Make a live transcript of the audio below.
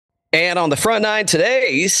And on the front nine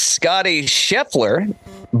today, Scottie Scheffler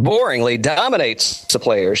boringly dominates the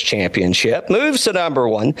Players' Championship, moves to number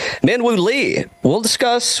one. Minwoo Lee will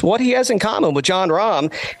discuss what he has in common with Jon Rahm.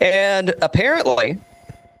 And apparently,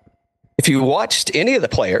 if you watched any of the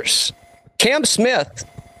players, Cam Smith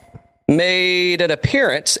made an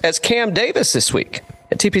appearance as Cam Davis this week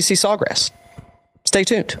at TPC Sawgrass. Stay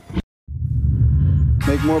tuned.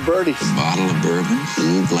 Make more birdies. A bottle of bourbon, a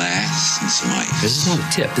little glass, and some ice. This is not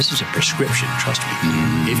a tip. This is a prescription. Trust me.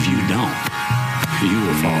 If you don't, you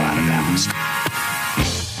will fall out of balance.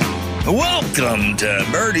 Welcome to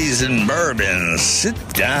Birdies and Bourbon. Sit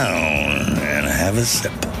down and have a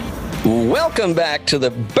sip. Welcome back to the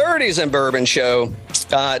Birdies and Bourbon Show.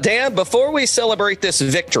 Dan, before we celebrate this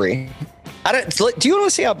victory, do you want to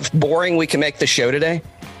see how boring we can make the show today?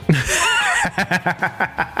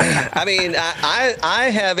 I mean, I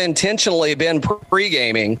have intentionally been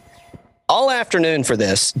pre-gaming all afternoon for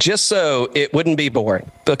this, just so it wouldn't be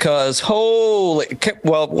boring. Because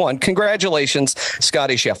congratulations,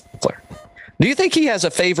 Scottie Scheffler. Do you think he has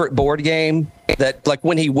a favorite board game that, like,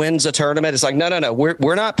 when he wins a tournament, it's like, no,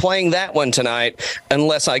 we're not playing that one tonight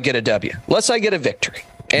unless I get a W, unless I get a victory.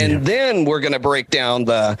 And then we're going to break down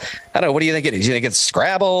I don't know, what do you think it is? Do you think it's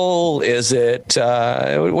Scrabble? Is it,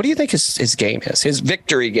 what do you think his game is? His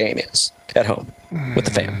victory game is at home with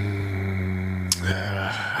the fam?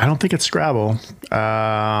 I don't think it's Scrabble.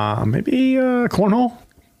 Maybe Cornhole?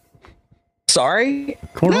 Sorry?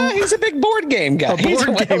 Cornhole? No, he's a big board game guy. Could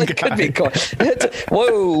be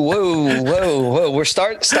Whoa. We're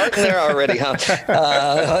starting there already, huh?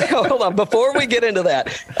 Hold on. Before we get into that,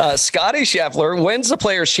 Scottie Scheffler wins the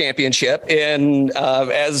Players' Championship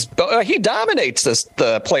as he dominates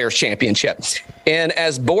the Players' Championship in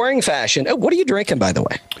as boring fashion. Oh, what are you drinking, by the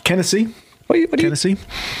way? Tennessee. Tennessee.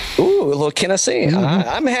 Ooh, a little Tennessee. Mm-hmm.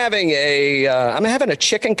 I'm having a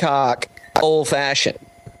chicken cock old fashioned.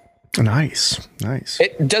 Nice.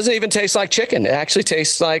 It doesn't even taste like chicken. It actually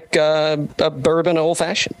tastes like a bourbon old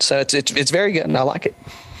fashioned. So it's very good, and I like it.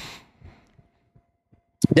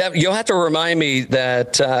 Yeah, you'll have to remind me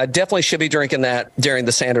that I definitely should be drinking that during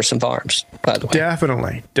the Sanderson Farms, by the way.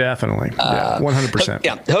 Definitely. Yeah, 100%.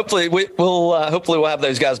 Yeah, hopefully we'll have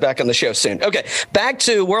those guys back on the show soon. Okay, back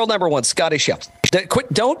to world number one, Scottie Scheffler.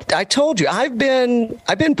 I told you, I've been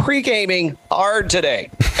pre-gaming hard today.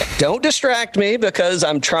 Don't distract me, because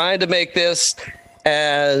I'm trying to make this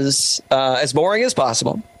as boring as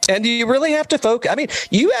possible. And you really have to focus. I mean,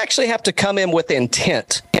 you actually have to come in with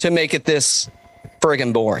intent to make it this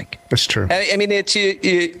friggin' boring. That's true. I mean, it's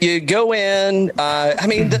you go in.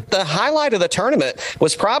 The highlight of the tournament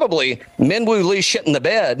was probably Minwoo Lee shitting the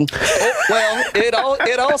bed.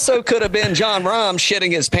 It also could have been Jon Rahm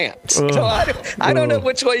shitting his pants. So I don't know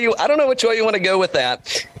which way you want to go with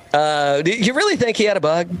that. Do you really think he had a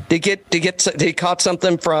bug? Did he caught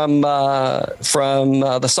something from the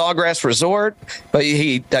Sawgrass Resort? But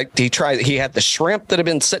he had the shrimp that had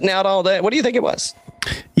been sitting out all day. What do you think it was?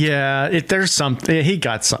 Yeah, there's something. He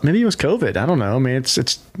got something. Maybe it was COVID. I don't know. I mean,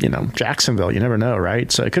 it's Jacksonville. You never know,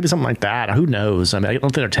 right? So it could be something like that. Who knows? I mean, I don't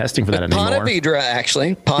think they're testing for that anymore. Ponte Vedra,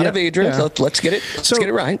 actually. Ponte Vedra. Yeah. Let's get it. Let's get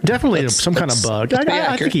it right. Definitely some kind of bug.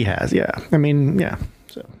 I think he has. Yeah. I mean, yeah.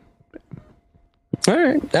 So. All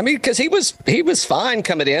right. I mean, because he was fine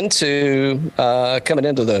coming into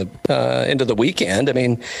the weekend. I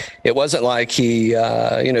mean, it wasn't like he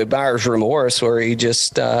buyer's remorse where he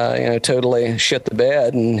just totally shit the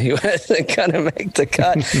bed and he wasn't gonna make the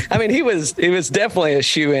cut. I mean, he was definitely a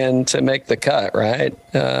shoe-in to make the cut, right?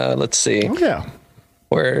 Let's see. Oh, yeah.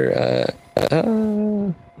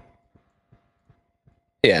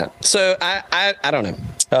 Yeah. So I don't know.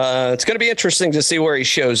 It's going to be interesting to see where he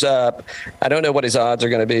shows up. I don't know what his odds are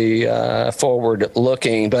going to be forward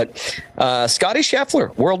looking, but Scottie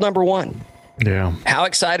Scheffler, world number one. Yeah. How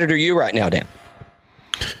excited are you right now, Dan?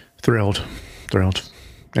 Thrilled. Yeah,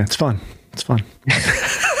 it's fun.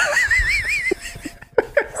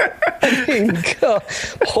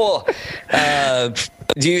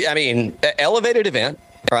 Elevated event,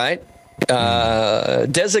 right?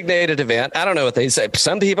 Designated event. I don't know what they say.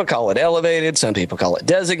 Some people call it elevated. Some people call it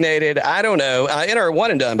designated. I don't know. Enter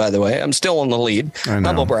one and done, by the way. I'm still on the lead.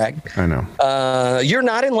 Humble brag. I know. You're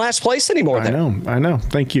not in last place anymore. I know.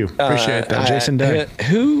 Thank you. Appreciate that. Jason Day.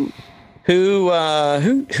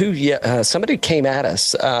 Somebody came at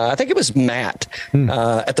us. I think it was Matt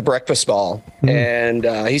at the breakfast ball. And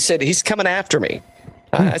he said, he's coming after me.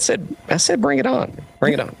 I said, bring it on.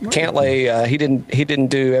 Can't lay. He didn't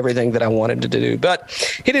do everything that I wanted to do, but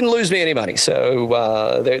he didn't lose me any money.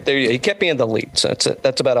 So he kept me in the lead. So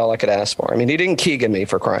that's about all I could ask for. I mean, he didn't Keegan me,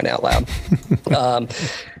 for crying out loud.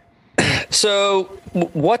 So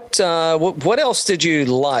what else did you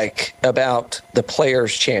like about the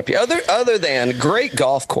Players Champion other than great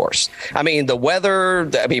golf course? I mean, the weather.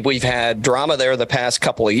 I mean, we've had drama there the past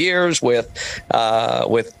couple of years with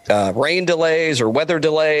rain delays or weather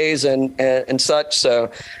delays and such. So,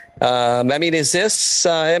 I mean, is this?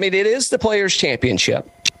 I mean, it is the Players Championship.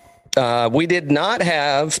 We did not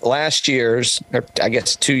have last year's, or I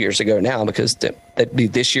guess 2 years ago now, because that'd be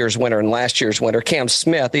this year's winner and last year's winner, Cam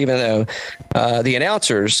Smith, even though the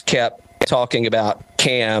announcers kept talking about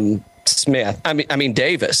Cam Smith. I mean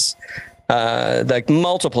Davis, like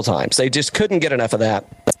multiple times. They just couldn't get enough of that.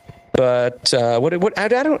 But what I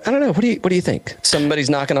don't know. What do you think? Somebody's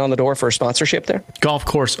knocking on the door for a sponsorship there? Golf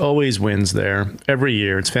course always wins there every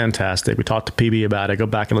year. It's fantastic. We talked to PB about it. Go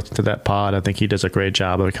back and listen to that pod. I think he does a great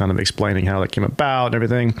job of kind of explaining how that came about and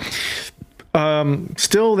everything.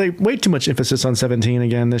 Still, they way too much emphasis on 17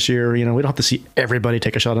 again this year. You know, we don't have to see everybody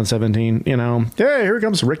take a shot on 17. You know, hey, here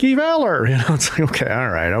comes Ricky Fowler. You know, it's like, okay, all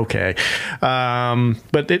right, okay.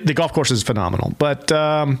 But the golf course is phenomenal. But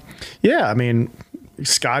yeah, I mean,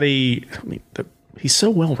 Scottie, he's so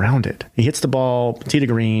well-rounded. He hits the ball tee to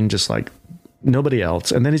green just like nobody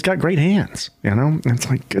else. And then he's got great hands, you know? And it's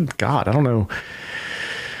like, good God, I don't know.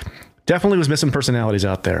 Definitely was missing personalities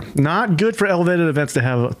out there. Not good for elevated events to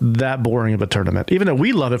have that boring of a tournament. Even though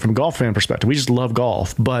we love it from a golf fan perspective. We just love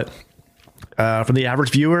golf. But for the average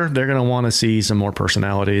viewer, they're going to want to see some more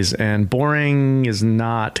personalities. And boring is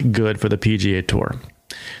not good for the PGA Tour.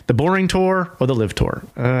 The boring tour or the live tour?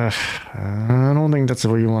 I don't think that's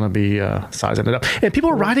where you want to be sizing it up. And people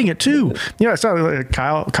are riding it too. You know, I saw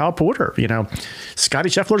Kyle Porter, you know, Scottie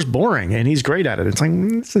Scheffler's boring and he's great at it. It's like,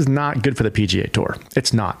 this is not good for the PGA Tour.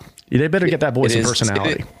 It's not. They better get that boy some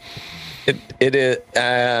personality. It is.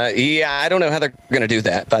 Yeah, I don't know how they're going to do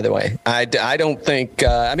that. By the way, I don't think.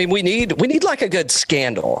 I mean, we need like a good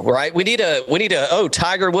scandal, right? We need a. Oh,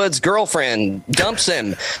 Tiger Woods' girlfriend dumps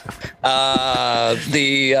him.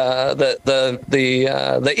 The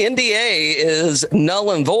NDA is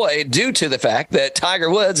null and void due to the fact that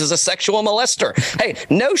Tiger Woods is a sexual molester. Hey,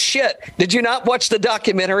 no shit. Did you not watch the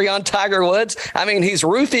documentary on Tiger Woods? I mean, he's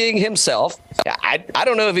roofing himself. I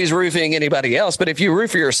don't know if he's roofing anybody else, but if you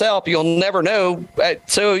roof yourself, you'll never know.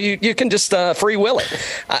 So you can just free will it.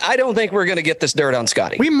 I don't think we're going to get this dirt on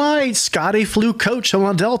Scottie. We might. Scottie flew coach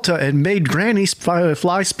on Delta and made Granny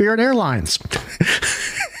fly Spirit Airlines.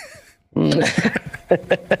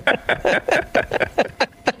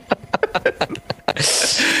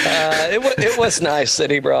 It was nice that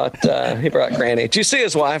he brought Granny. Did you see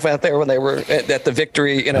his wife out there when they were at the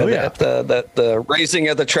victory? You know, at the raising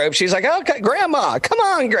of the trophy. She's like, "Okay, Grandma, come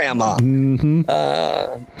on, Grandma." Mm-hmm.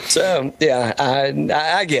 So yeah,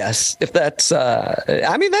 I guess if that's,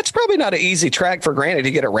 I mean, that's probably not an easy track for Granny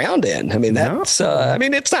to get around in. I mean, that's, I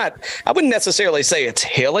mean, it's not. I wouldn't necessarily say it's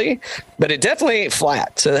hilly, but it definitely ain't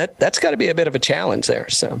flat. So that's got to be a bit of a challenge there.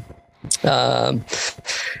 So.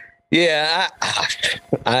 Yeah,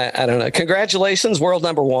 I don't know. Congratulations, world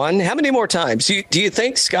number one. How many more times do you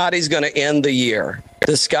think Scottie's going to end the year?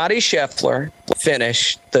 Does Scottie Scheffler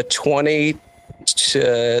finish the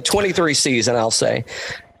 23 season, I'll say?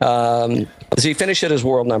 Does he finish it as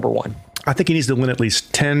world number one? I think he needs to win at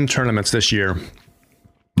least 10 tournaments this year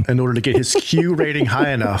in order to get his Q rating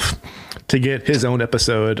high enough to get his own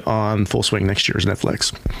episode on Full Swing next year's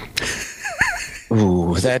Netflix.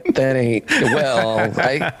 Ooh, that ain't well.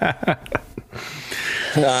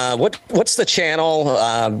 What's the channel?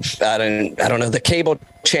 I don't know, the cable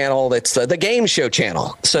channel. That's the game show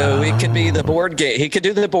channel. So it could be the board game. He could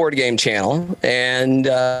do the board game channel, and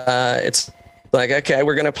it's like, okay,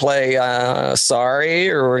 we're going to play Sorry,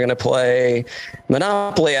 or we're going to play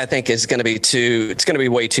Monopoly. I think is going to be it's going to be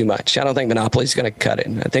way too much. I don't think Monopoly's going to cut it.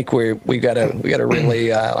 I think we got a really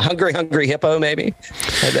hungry hippo maybe.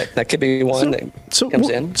 That could be one that comes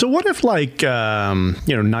in. So what if like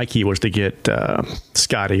Nike was to get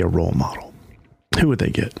Scottie a role model? Who would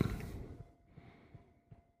they get?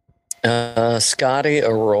 Scottie,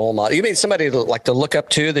 a role model. You mean somebody to look up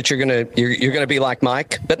to, that you're gonna be like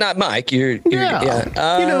Mike, but not Mike. You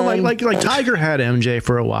know, like Tiger had MJ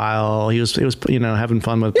for a while. He was having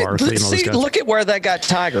fun with Barkley and all those guys. Look at where that got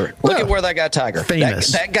Tiger.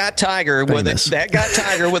 Famous. That got Tiger with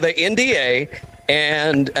an NDA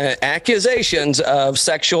and accusations of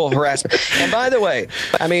sexual harassment. And by the way,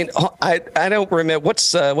 I mean, I don't remember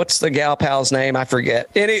what's the gal pal's name. I forget.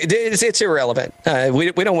 It's irrelevant.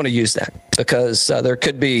 We don't want to use that. because there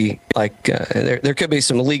could be there could be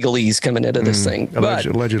some legalese coming into this thing.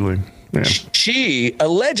 Allegedly. Yeah.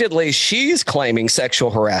 She's claiming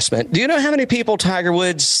sexual harassment. Do you know how many people Tiger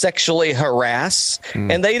Woods sexually harass?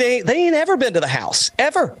 And they ain't ever been to the house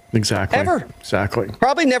ever. Exactly. Ever. Exactly.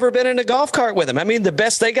 Probably never been in a golf cart with him. I mean, the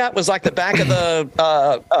best they got was like the back of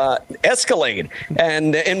the Escalade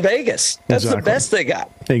and in Vegas. That's the best they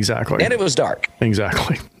got. Exactly. And it was dark.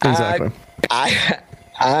 Exactly. I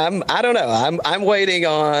don't know. I'm waiting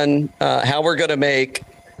on how we're going to make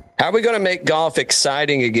golf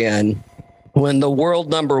exciting again when the world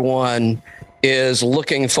number one is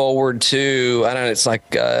looking forward to, I don't know, it's like,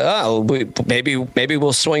 maybe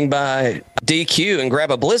we'll swing by DQ and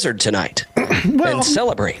grab a Blizzard tonight and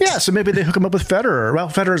celebrate. Yeah, so maybe they hook him up with Federer. Well,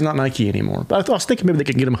 Federer's not Nike anymore, but I was thinking maybe they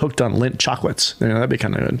could get him hooked on Lindt chocolates. That'd be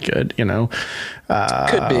kind of good, Could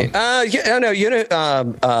be.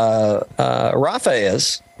 Rafa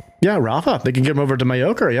is. Yeah, Rafa. They can get him over to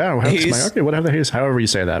Mallorca. Yeah, whatever however you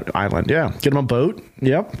say that island. Yeah, get him on a boat.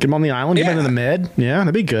 Yep, get him on the island. Get him in the Med. Yeah,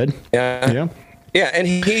 that'd be good. Yeah. And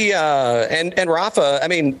he and Rafa. I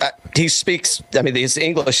mean, he speaks. I mean, his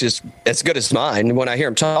English is as good as mine when I hear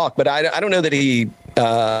him talk. But I don't know that he.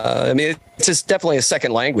 I mean, it's just definitely a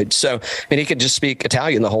second language. So I mean, he could just speak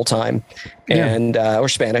Italian the whole time, and or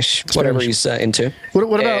Spanish, whatever he's into. What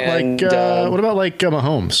about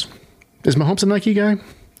Mahomes? Is Mahomes a Nike guy?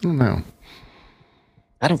 I don't know.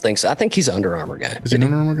 I don't think so. I think he's an Under Armour guy. Is he an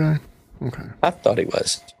Under Armour guy? Okay. I thought he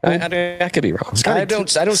was. I could be wrong. I don't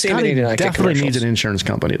see him in any definitely needs an insurance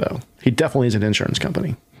company, though. He definitely is an insurance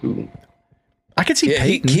company. Ooh. I could see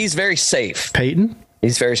Peyton. He's very safe. Peyton?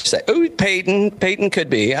 He's very safe. Ooh, Peyton. Peyton could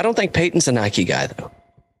be. I don't think Peyton's a Nike guy, though.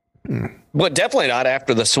 Well, definitely not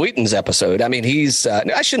after the Sweetens episode. I mean, he's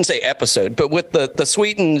I shouldn't say episode, but with the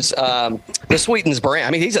Sweetens brand.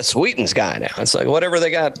 I mean, he's a Sweetens guy now. It's like whatever they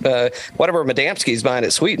got, whatever Madamski's buying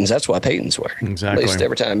at Sweetens, that's what Peyton's wearing. Exactly. At least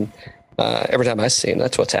every time I see him,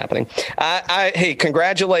 that's what's happening. Hey,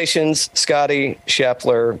 congratulations, Scottie,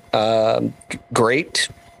 Scheffler. Great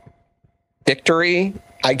victory.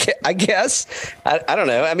 I guess. I don't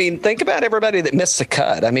know. I mean, think about everybody that missed the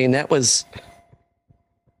cut. I mean, that was.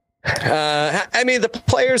 I mean, the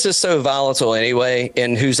players is so volatile anyway,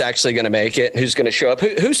 and who's actually going to make it, who's going to show up,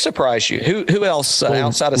 who surprised you, who else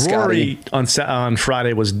outside of Scottie? Rory on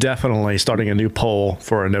Friday was definitely starting a new poll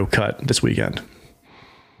for a no cut this weekend.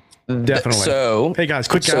 Definitely. So, hey guys,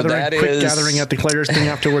 quick gathering at the players thing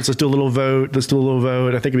afterwards. Let's do a little vote. I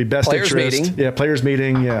think it'd be best players interest. Meeting. Yeah, players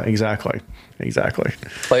meeting. Yeah, exactly.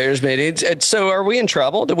 Players meeting. So, are we in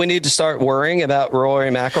trouble? Do we need to start worrying about Rory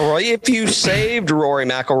McIlory? If you saved Rory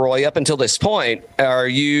McIlory up until this point, are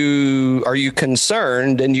you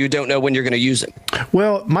concerned and you don't know when you're going to use him?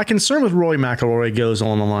 Well, my concern with Rory McIlory goes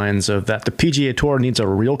along the lines of that the PGA Tour needs a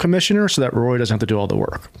real commissioner so that Rory doesn't have to do all the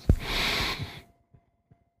work.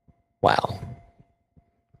 Wow.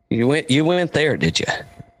 You went there, did you?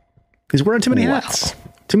 He's wearing too many hats.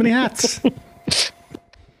 Too many hats.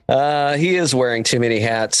 He is wearing too many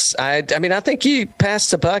hats. I mean, I think he passed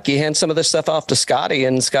the buck. He hands some of this stuff off to Scottie,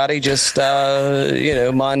 and Scottie just,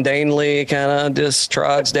 mondanely kind of just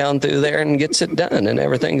trods down through there and gets it done, and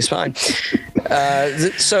everything's fine.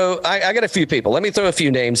 So I got a few people. Let me throw a few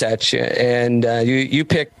names at you, and you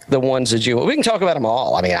pick the ones that you want. We can talk about them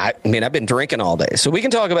all. I mean, I've been drinking all day, so we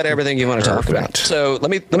can talk about everything you want to talk about. So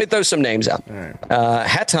let me throw some names out. Right.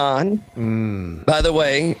 Hatton. By the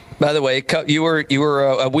way, you were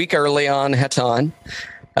a week early on Hatton.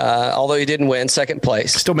 Although he didn't win, second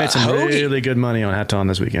place. Still made some really good money on Hatton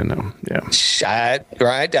this weekend, though. Yeah.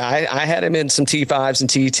 Right. I had him in some T5s and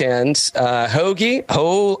T10s. Hoagie.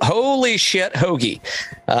 Holy shit, Hoagie.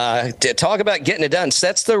 To talk about getting it done.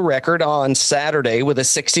 Sets the record on Saturday with a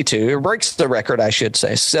 62. Or breaks the record, I should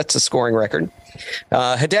say. Sets the scoring record.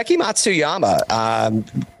 Hideki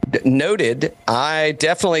Matsuyama. Noted. I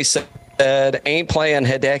definitely said ain't playing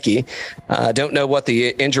Hideki. Don't know what the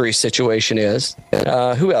injury situation is.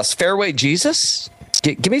 Who else? Fairway Jesus?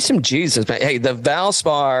 Give me some Jesus. Hey, the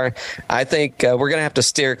Valspar, I think we're going to have to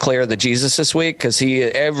steer clear of the Jesus this week because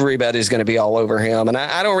everybody's going to be all over him. And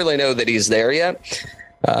I don't really know that he's there yet.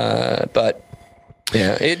 But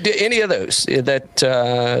yeah, any of those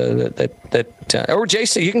or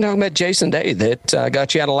Jason, you can talk about Jason Day that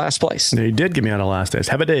got you out of last place. He did get me out of last place.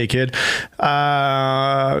 Have a day, kid.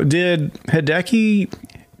 Did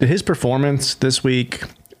his performance this week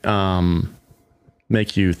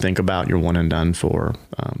make you think about your one and done for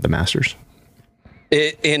the Masters?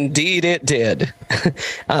 Indeed, it did.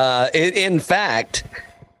 In fact,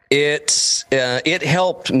 it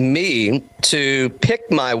helped me to pick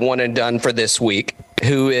my one and done for this week,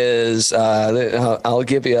 who is I'll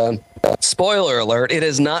give you Spoiler alert, it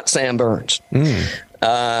is not Sam Burns.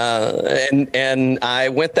 And I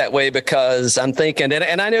went that way because I'm thinking,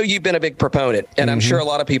 and I know you've been a big proponent, and I'm sure a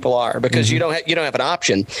lot of people are, because you don't have an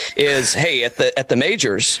option. Is, hey, at the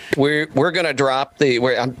majors, we're going to drop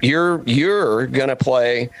you're going to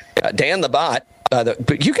play Dan the Bot.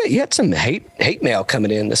 But you had some hate mail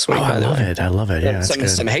coming in this week. I love it. Yeah,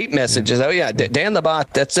 some hate messages. Oh yeah, Dan the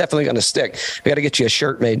Bot. That's definitely going to stick. We got to get you a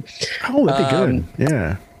shirt made. Oh, that'd be good.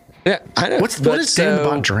 Yeah. Yeah, I know. What does Dan the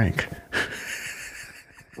Bot drink?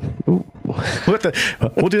 We'll do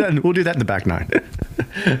that. We'll do that in the back nine.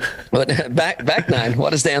 But back nine.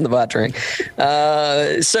 What does Dan the Bot drink?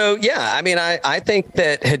 So yeah, I mean, I think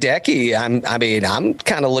that Hideki. I'm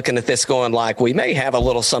kind of looking at this going like, we may have a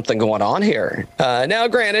little something going on here. Now,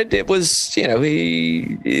 granted, it was he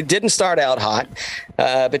didn't start out hot,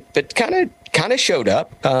 but kind of showed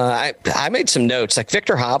up. I made some notes, like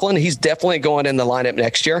Victor Hovland. He's definitely going in the lineup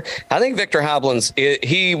next year. I think Victor Hovland's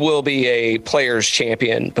he will be a Players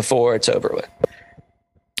Champion before it's over with.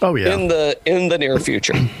 Oh yeah, in the near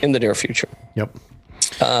future. In the near future. Yep.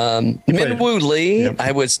 Minwoo Lee. Yep.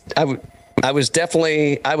 I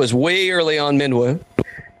was way early on Minwoo.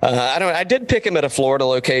 I did pick him at a Florida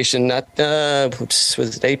location. Was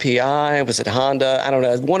it API? Was it Honda? I don't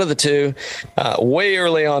know. One of the two. Way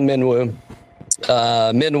early on Minwoo.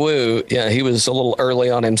 Minwoo, yeah, he was a little early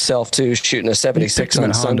on himself too, shooting a 76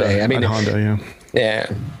 on Sunday. Honda, Honda, yeah.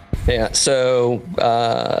 So,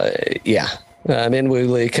 Minwoo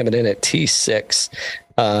Lee coming in at T6.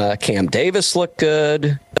 Cam Davis looked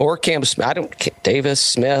good, or Davis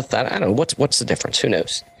Smith. I don't know what's the difference. Who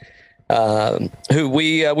knows? Who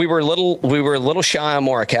we were a little shy on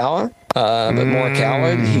Morikawa. But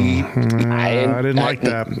Morikawa, I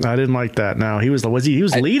didn't like that. No, he was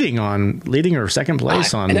leading or second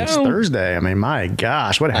place on Thursday. I mean, my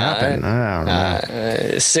gosh, what happened? I don't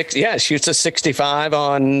know. Shoots a 65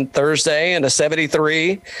 on Thursday and a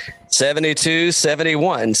 73. 72,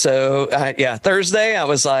 71. So, Thursday, I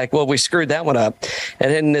was like, well, we screwed that one up. And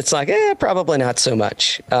then it's like, probably not so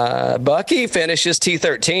much. Bucky finishes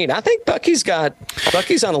T13. I think Bucky's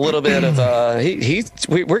on a little bit of,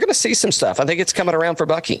 we're going to see some stuff. I think it's coming around for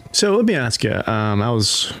Bucky. So let me ask you,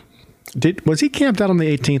 was he camped out on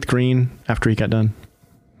the 18th green after he got done?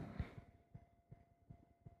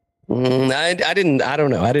 I didn't. I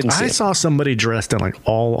don't know. I didn't see. I saw somebody dressed in like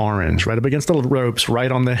all orange, right up against the ropes, right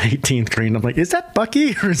on the 18th green. I'm like, is that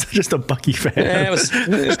Bucky or is that just a Bucky fan? Yeah, it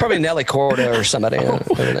was probably Nelly Corda or somebody. Yeah,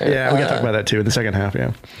 we got to talk about that too in the second half.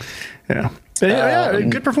 Yeah.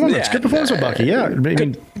 Good performance. Good performance with Bucky. Yeah, I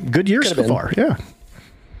mean, good year so far. Yeah.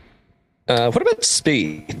 What about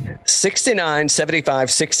speed? 69, 75,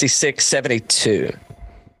 66, 72.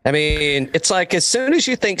 I mean, it's like as soon as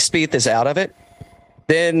you think Spieth is out of it,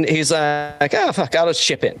 then he's like, oh, fuck, I'll just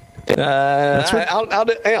chip in. It's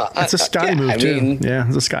a Scottie move, too.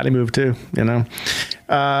 It's a Scottie move, too, you know.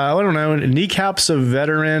 I don't know. Kneecaps a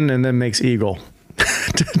veteran and then makes eagle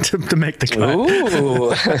to make the cut.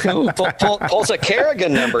 Ooh. Pulls a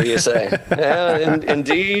Kerrigan number, you say.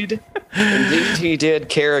 Indeed, he did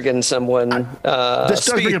Kerrigan someone. This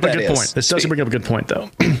does bring up a good point. Though.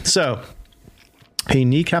 So, he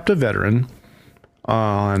kneecapped a veteran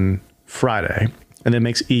on Friday, and then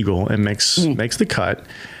makes eagle and makes the cut.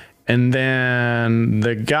 And then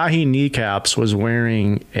the guy he kneecaps was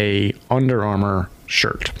wearing a Under Armour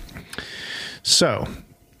shirt. So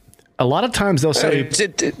a lot of times they'll say,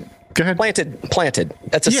 go ahead. Planted.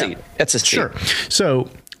 That's a seed. That's a seed. Sure.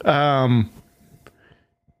 So, I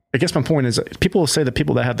guess my point is people will say that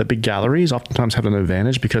people that have the big galleries oftentimes have an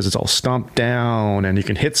advantage because it's all stomped down and you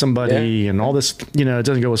can hit somebody and all this, it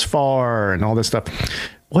doesn't go as far and all this stuff.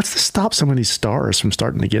 What's to stop some of these stars from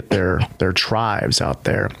starting to get their tribes out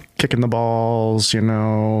there, kicking the balls, getting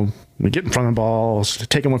in front of the balls,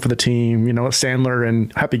 taking one for the team, Sandler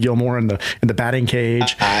and Happy Gilmore in the batting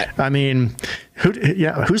cage. I mean,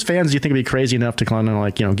 whose fans do you think would be crazy enough to kind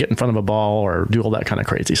of get in front of a ball or do all that kind of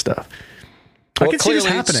crazy stuff? I can see this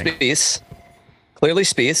happening. Clearly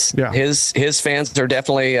Spieth. Yeah. His fans are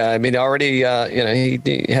definitely, already,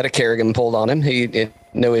 he had a Kerrigan pulled on him.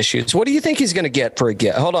 No issues. What do you think he's going to get for a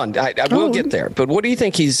gift? Hold on. I will get there. But what do you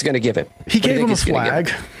think he's going to give him? He gave him a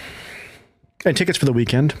flag and tickets for the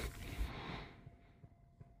weekend.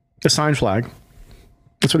 A signed flag.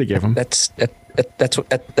 That's what he gave him. That's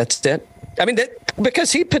it. I mean,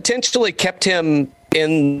 because he potentially kept him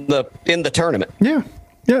in the tournament. Yeah.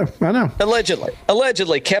 Yeah, I know.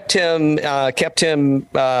 Allegedly kept him.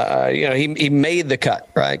 He made the cut,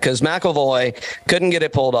 right? Because McIlroy couldn't get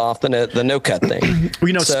it pulled off, the no cut thing.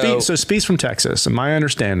 Spieth's from Texas, and my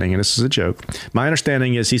understanding, and this is a joke, my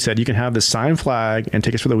understanding is he said you can have this signed flag and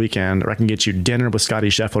tickets for the weekend, or I can get you dinner with Scottie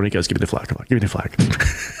Scheffler. And he goes, "Give me the flag. I'm like, give me the flag."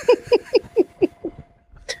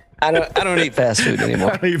 I don't eat fast food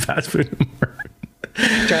anymore. I don't eat fast food anymore.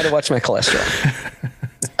 Trying to watch my cholesterol.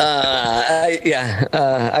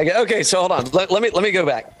 Okay, so hold on. Let me go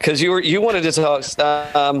back, because you wanted to talk.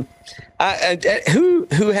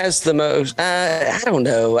 Who has the most? I don't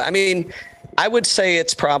know. I mean, I would say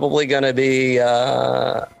it's probably going to be.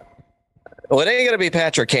 It ain't going to be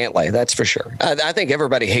Patrick Cantlay, that's for sure. I think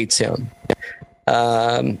everybody hates him.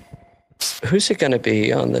 Who's it going to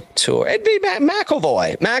be on the tour? It'd be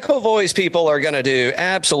McIlroy. McIlroy's people are going to do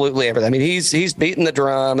absolutely everything. I mean, he's beating the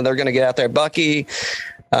drum, and they're going to get out there. Bucky.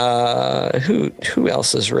 Who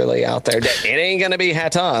else is really out there? It ain't going to be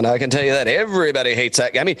Hatton. I can tell you that. Everybody hates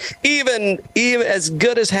that guy. I mean, even as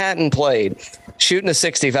good as Hatton played, shooting a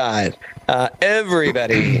 65,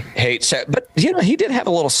 everybody hates that. But he did have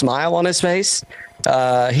a little smile on his face.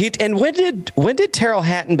 And when did Terrell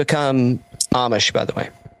Hatton become Amish, by the way?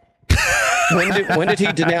 When did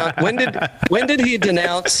he denounce? When did he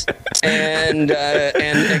denounce and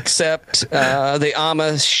accept the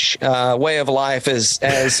Amish way of life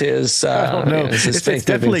as his? I don't know. It's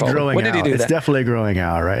definitely growing out. When did he do that? It's definitely growing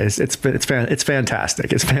out, right? It's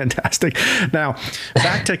fantastic. It's fantastic. Now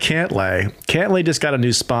back to Cantlay. Cantlay just got a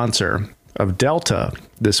new sponsor of Delta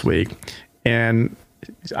this week, and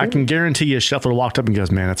I can guarantee you, Scheffler walked up and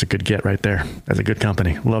goes, "Man, that's a good get right there. That's a good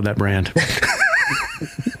company. Love that brand."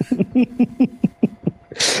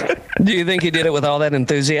 Do you think he did it with all that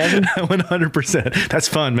enthusiasm? 100%. That's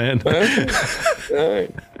fun, man. All right.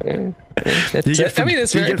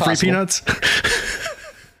 It's very possible. Free peanuts?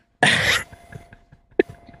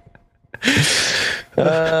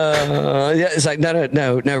 It's like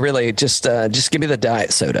no, really, just give me the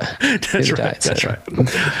diet soda.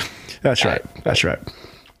 That's right.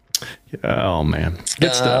 Oh man,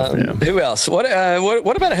 good stuff. Yeah. Who else? What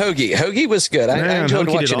about Hoagie? Hoagie was good. I enjoyed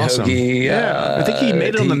watching awesome. Hoagie. Yeah, I think he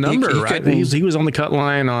made it on the number. Right? He was on the cut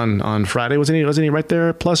line on Friday, wasn't he right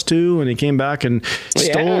there +2, and he came back and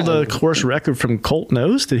stole the course record from Colt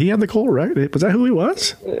Nose. Did he have the course record? Was that who he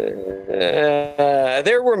was?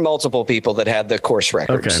 There were multiple people that had the course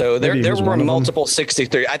record. Okay. So there were multiple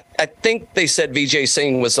 63. I think they said Vijay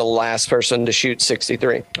Singh was the last person to shoot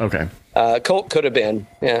 63. Okay. Colt could have been.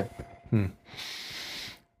 Yeah.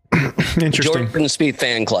 Interesting. Jordan Spieth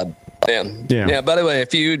fan club. Yeah. By the way,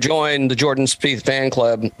 if you join the Jordan Spieth fan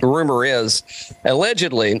club, rumor is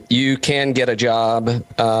allegedly you can get a job,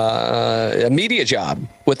 a media job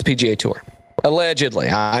with the PGA Tour. Allegedly,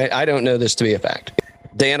 I don't know this to be a fact.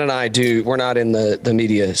 Dan and I do. We're not in the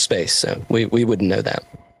media space, so we wouldn't know that.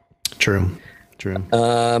 True.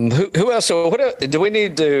 Who else? So what do we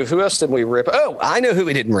need to? Who else did we rip? Oh, I know who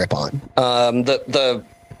we didn't rip on. The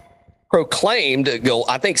proclaimed,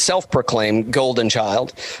 I think self-proclaimed golden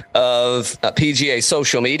child of PGA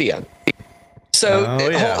social media. So,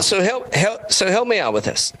 help me out with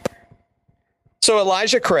this. So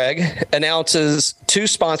Elijah Craig announces 2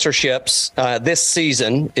 sponsorships this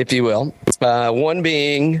season, if you will. One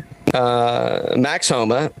being Max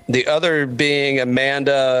Homa, the other being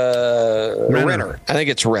Amanda Renner. I think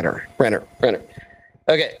it's Renner.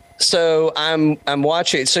 Okay, so I'm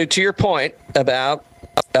watching. So to your point about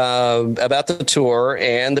the tour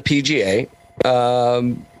and the PGA,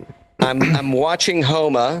 I'm watching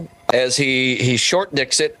Homa as he short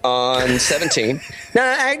dicks it on 17. No.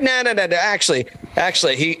 Actually,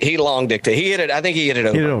 he long dicked it. He hit it. I think he hit it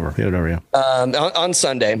over. Yeah. On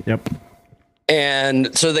Sunday. Yep.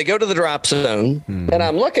 And so they go to the drop zone, and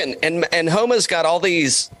I'm looking, and Homa's got all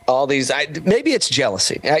these. Maybe it's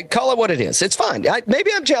jealousy. I call it what it is. It's fine.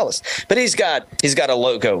 Maybe I'm jealous, but he's got a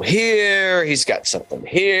logo here. He's got something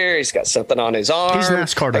here. He's got something on his arm. He's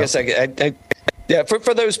NASCAR. I guess yeah, for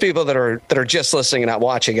those people that are just listening and not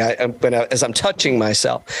watching, as I'm touching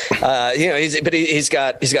myself, he's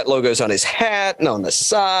got logos on his hat and on the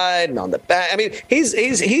side and on the back. I mean, he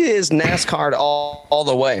is NASCAR all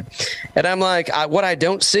the way, and I'm like, what I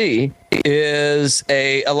don't see is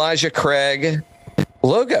a Elijah Craig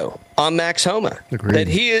logo on Max Homa. Agreed.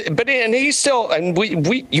 He's still, and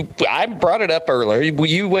I brought it up earlier.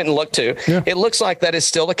 You went and looked too. Yeah. It looks like that is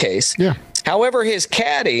still the case. Yeah. However, his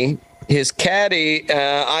caddy,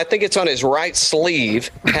 I think it's on his right sleeve,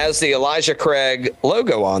 has the Elijah Craig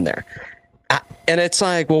logo on there. And it's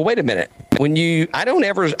like, well, wait a minute. I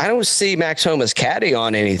don't see Max Homa's caddy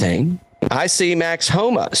on anything. I see Max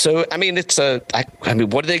Homa. So, I mean,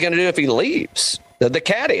 what are they going to do if he leaves? The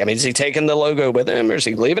caddy. I mean, is he taking the logo with him or is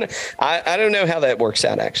he leaving it? I don't know how that works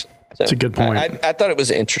out, actually. So that's a good point. I thought it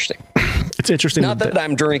was interesting. It's interesting. Not that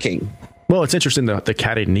I'm drinking. Well, it's interesting that the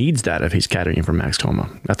caddy needs that if he's caddying for Max Homa.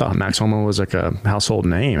 I thought Max Homa was like a household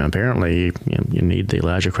name. Apparently, you need the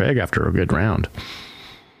Elijah Craig after a good round.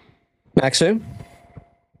 Max who?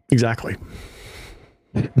 Exactly.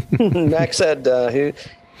 Max said,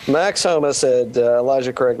 Max Homa said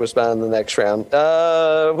Elijah Craig was bound in the next round.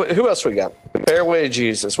 Who else we got? Fairway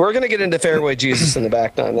Jesus. We're going to get into Fairway Jesus in the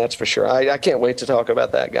back nine, that's for sure. I can't wait to talk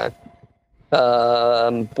about that guy.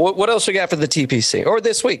 What else we got for the TPC or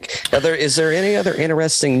this week? Is there any other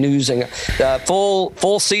interesting news?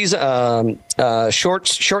 Full season, short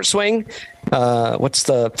swing. What's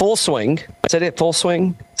the full swing? Is that it? Full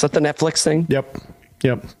swing? Is that the Netflix thing? Yep.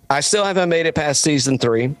 I still haven't made it past season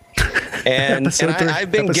 3. And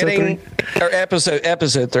I've been getting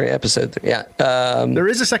episode three. Yeah. There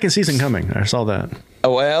is a second season coming. I saw that.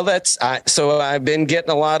 Well, so I've been getting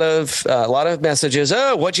a lot of messages.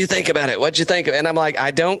 Oh, what'd you think about it? What'd you think? And I'm like, I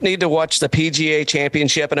don't need to watch the PGA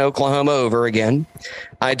Championship in Oklahoma over again.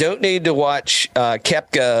 I don't need to watch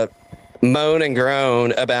Koepka moan and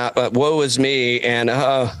groan about woe is me and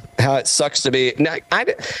how it sucks to be. Now,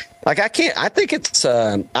 I can't. I think it's.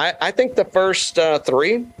 I think the first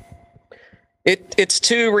 3. It's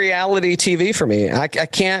too reality TV for me. I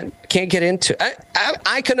can't get into it.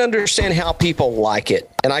 I can understand how people like it,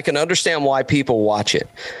 and I can understand why people watch it.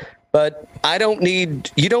 But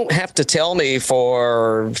you don't have to tell me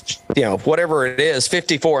for, whatever it is,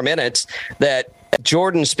 54 minutes that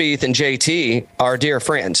Jordan Spieth and JT are dear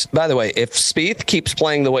friends. By the way, if Spieth keeps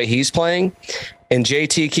playing the way he's playing and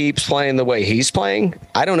JT keeps playing the way he's playing,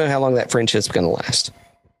 I don't know how long that friendship's going to last.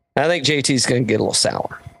 I think JT's going to get a little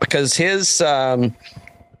sour because his the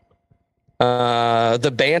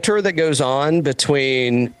banter that goes on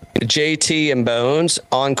between JT and Bones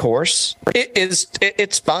on course,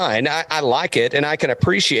 it's fine. I like it and I can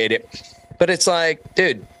appreciate it, but it's like,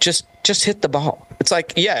 dude, just hit the ball. It's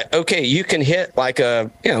like, yeah, okay, you can hit like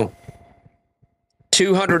a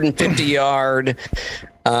 250 yard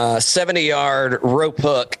 70-yard rope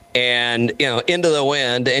hook and into the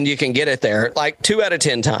wind, and you can get it there like 2 out of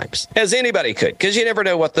 10 times, as anybody could, because you never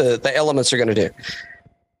know what the elements are going to do.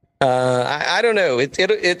 I don't know.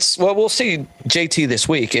 It's we'll see JT this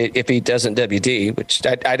week if he doesn't WD, which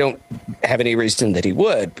I don't have any reason that he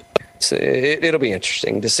would. So it'll be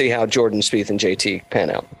interesting to see how Jordan Spieth and JT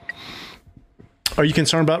pan out. Are you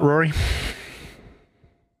concerned about Rory?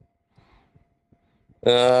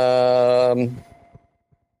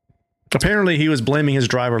 Apparently, he was blaming his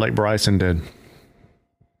driver like Bryson did.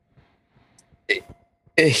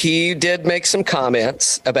 He did make some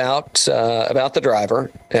comments about the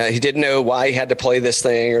driver. He didn't know why he had to play this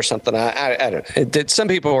thing or something. I don't know. Some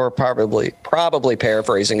people were probably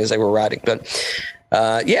paraphrasing as they were writing, but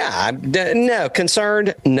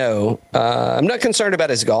concerned. No, I'm not concerned about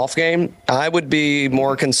his golf game. I would be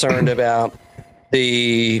more concerned about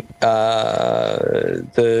the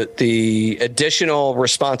additional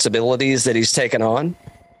responsibilities that he's taken on.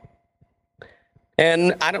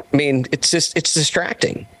 And it's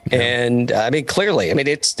distracting. Yeah. And clearly,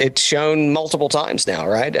 it's shown multiple times now,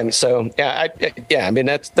 right? And so,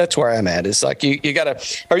 that's where I'm at. It's like, are you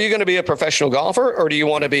going to be a professional golfer or do you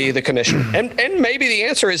want to be the commissioner? And maybe the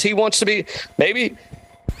answer is he wants to be, maybe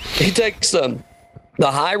he takes the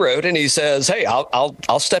high road and he says, hey,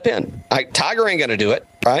 I'll step in. Tiger ain't going to do it,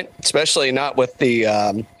 right? Especially not with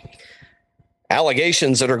the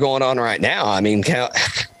allegations that are going on right now.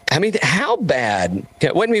 How bad?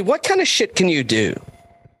 What kind of shit can you do,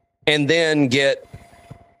 and then get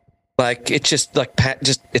like it's just like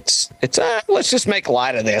let's just make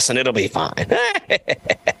light of this and it'll be fine. Is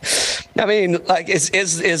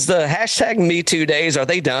the hashtag Me Too days, are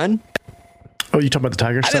they done? Oh, you talking about the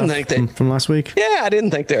Tiger stuff from last week? Yeah, I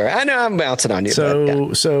didn't think they were. I know I'm bouncing on you.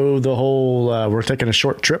 So the whole we're taking a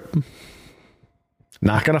short trip.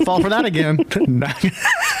 Not going to fall for that again.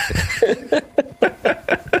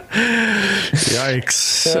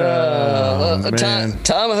 Yikes.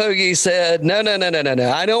 Tom Hoagie said, no.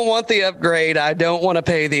 I don't want the upgrade. I don't want to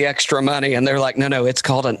pay the extra money. And they're like, no, it's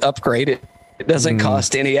called an upgrade. It doesn't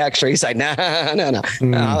cost any extra. He's like, no.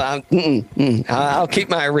 I'll keep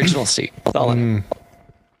my original seat.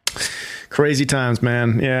 Crazy times,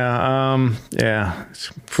 man. Yeah.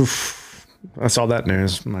 I saw that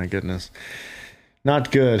news. My goodness.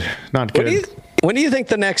 Not good. When do you think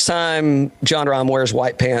the next time John Rahm wears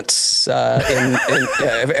white pants at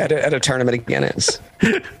a tournament again is?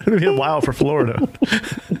 It'll be a while for Florida.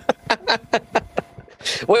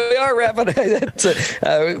 We are wrapping.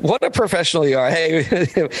 What a professional you are.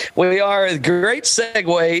 Hey, we are a great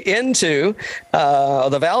segue into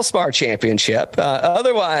the Valspar Championship,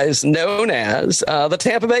 otherwise known as the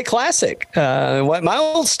Tampa Bay Classic, my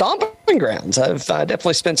old stomping grounds. I've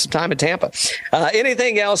definitely spent some time in Tampa.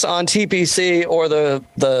 Anything else on TPC or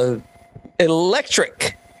the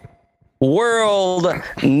electric world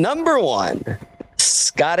 #1,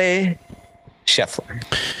 Scottie Scheffler?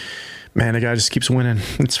 Man, the guy just keeps winning.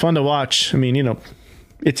 It's fun to watch. I mean,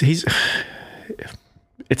 he's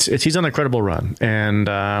on an incredible run, and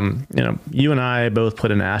you and I both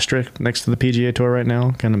put an asterisk next to the PGA Tour right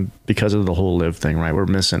now, kind of because of the whole live thing, right? We're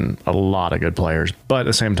missing a lot of good players, but at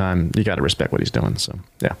the same time, you got to respect what he's doing. So,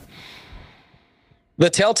 yeah. The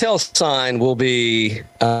telltale sign will be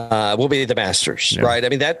the Masters, right? I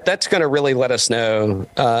mean, that's going to really let us know,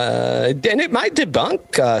 and it might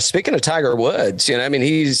debunk. Speaking of Tiger Woods, I mean,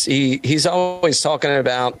 he's always talking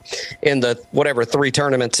about in the whatever 3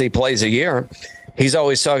 tournaments he plays a year. He's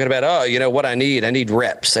always talking about, what I need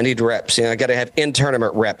reps. I got to have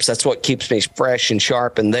in-tournament reps. That's what keeps me fresh and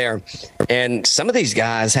sharp in there. And some of these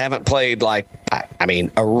guys haven't played a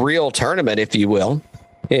real tournament, if you will.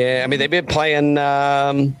 Yeah, I mean, they've been playing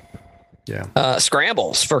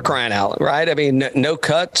scrambles, for crying out loud, right? I mean, no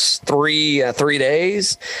cuts, 3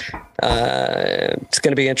 days. It's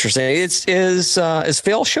going to be interesting. Is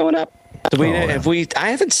Phil showing up? I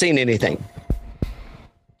haven't seen anything.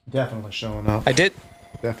 Definitely showing up. I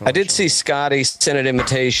did see Scottie send an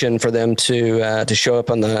invitation for them to show up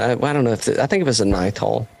on the. I don't know I think it was the 9th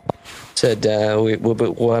hole. Said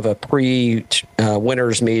we'll have a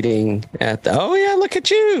pre-winners meeting at the. Oh yeah, look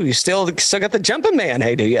at you! You still got the jumping man.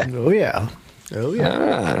 Hey, do you? Oh yeah.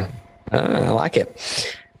 I like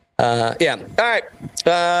it. Yeah. All right.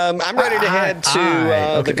 I'm ready to head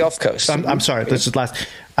to the Gulf Coast. I'm sorry. This is last.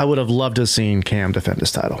 I would have loved to have seen Cam defend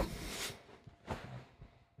his title.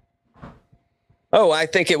 Oh, I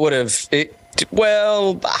think it would have.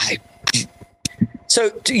 So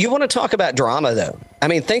do you want to talk about drama, though? I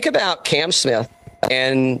mean, think about Cam Smith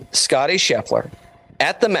and Scottie Scheffler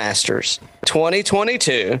at the Masters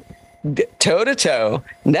 2022, toe-to-toe,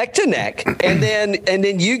 neck-to-neck, and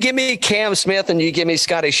then you give me Cam Smith and you give me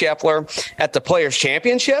Scottie Scheffler at the Players'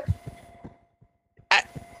 Championship?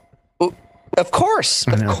 Of course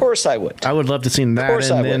I would. I would love to see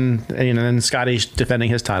that, and then Scottie defending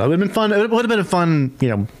his title. It would have been fun. It would have been a fun,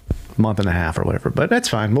 month and a half or whatever. But that's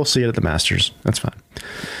fine. We'll see it at the Masters. That's fine.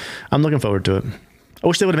 I'm looking forward to it. I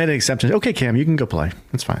wish they would have made an exception. Okay, Cam, you can go play.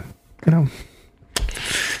 That's fine. All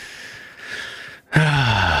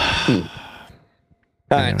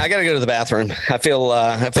right, I got to go to the bathroom. I feel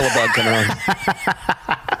a bug coming on.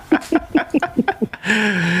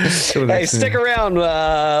 Hey, stick around.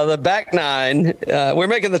 The back nine. We're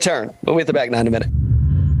making the turn. We'll be at the back nine in a minute.